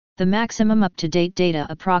The maximum up-to-date data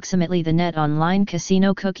approximately the net online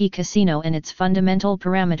casino Cookie Casino and its fundamental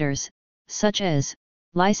parameters, such as,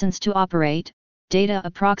 license to operate, data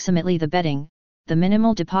approximately the betting, the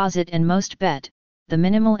minimal deposit and most bet, the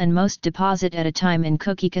minimal and most deposit at a time in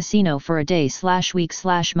Cookie Casino for a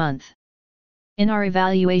day/week/month. In our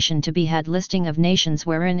evaluation to be had listing of nations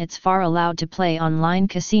wherein it's far allowed to play online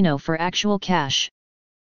casino for actual cash.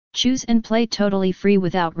 Choose and play totally free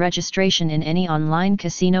without registration in any online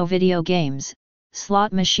casino video games,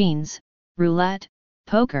 slot machines, roulette,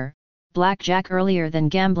 poker, blackjack earlier than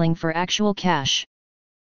gambling for actual cash.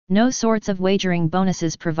 No sorts of wagering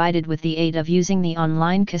bonuses provided with the aid of using the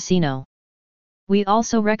online casino. We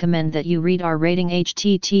also recommend that you read our rating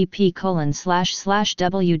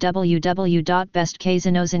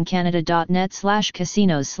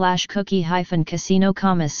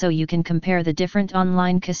http://www.bestcasinosInCanada.net/casinos/cookie-casino, so you can compare the different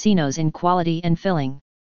online casinos in quality and filling.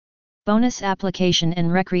 Bonus application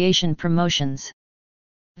and recreation promotions.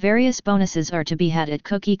 Various bonuses are to be had at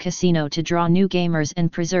Cookie Casino to draw new gamers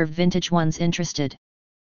and preserve vintage ones interested.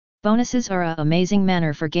 Bonuses are an amazing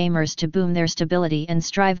manner for gamers to boom their stability and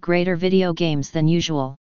strive greater video games than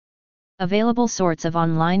usual. Available sorts of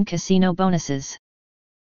online casino bonuses.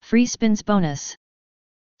 Free spins bonus.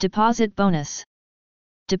 Deposit bonus.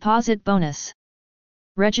 Deposit bonus.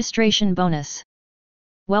 Registration bonus.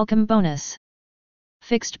 Welcome bonus.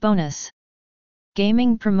 Fixed bonus.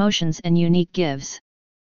 Gaming promotions and unique gives.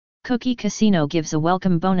 Cookie Casino gives a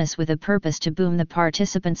welcome bonus with a purpose to boom the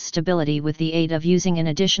participants' stability with the aid of using an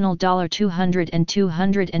additional $200 and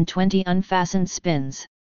 220 unfastened spins.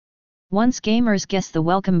 Once gamers guess the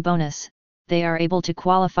welcome bonus, they are able to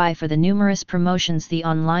qualify for the numerous promotions the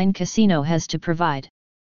online casino has to provide.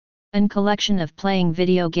 A collection of playing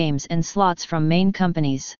video games and slots from main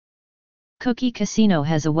companies. Cookie Casino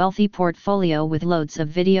has a wealthy portfolio with loads of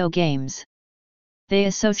video games. They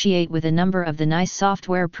associate with a number of the nice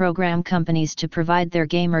software program companies to provide their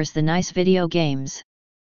gamers the nice video games.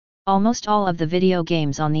 Almost all of the video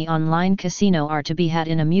games on the online casino are to be had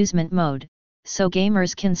in amusement mode, so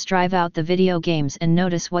gamers can strive out the video games and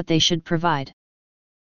notice what they should provide.